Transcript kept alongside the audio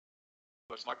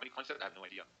But smart money concept, I have no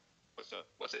idea.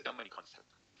 What's a dumb money concept?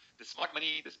 The smart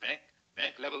money, this bank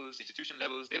levels, institution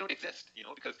levels, they don't exist,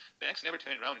 because banks never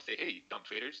turn around and say, hey, dumb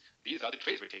traders, these are the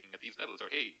trades we're taking at these levels, or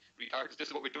hey, retards,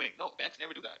 this is what we're doing. No, banks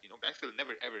never do that. Banks will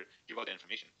never ever give out that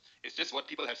information. It's just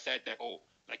what people have said that, oh,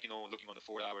 like, looking on the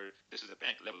 4 hour, this is a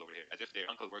bank level over here, as if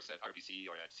their uncle works at RBC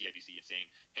or at CIBC and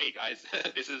saying, hey guys,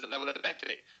 this is the level at the bank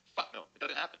today. Fuck no, it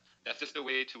doesn't happen. That's just a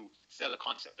way to sell a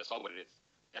concept. That's all what it is.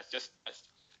 That's just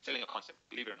selling a concept,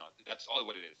 believe it or not. That's all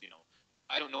what it is.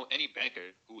 I don't know any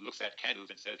banker who looks at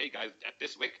candles and says, hey guys, at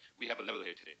this wick, we have a level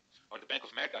here today. Or the Bank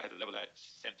of America has a level at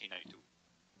 1792.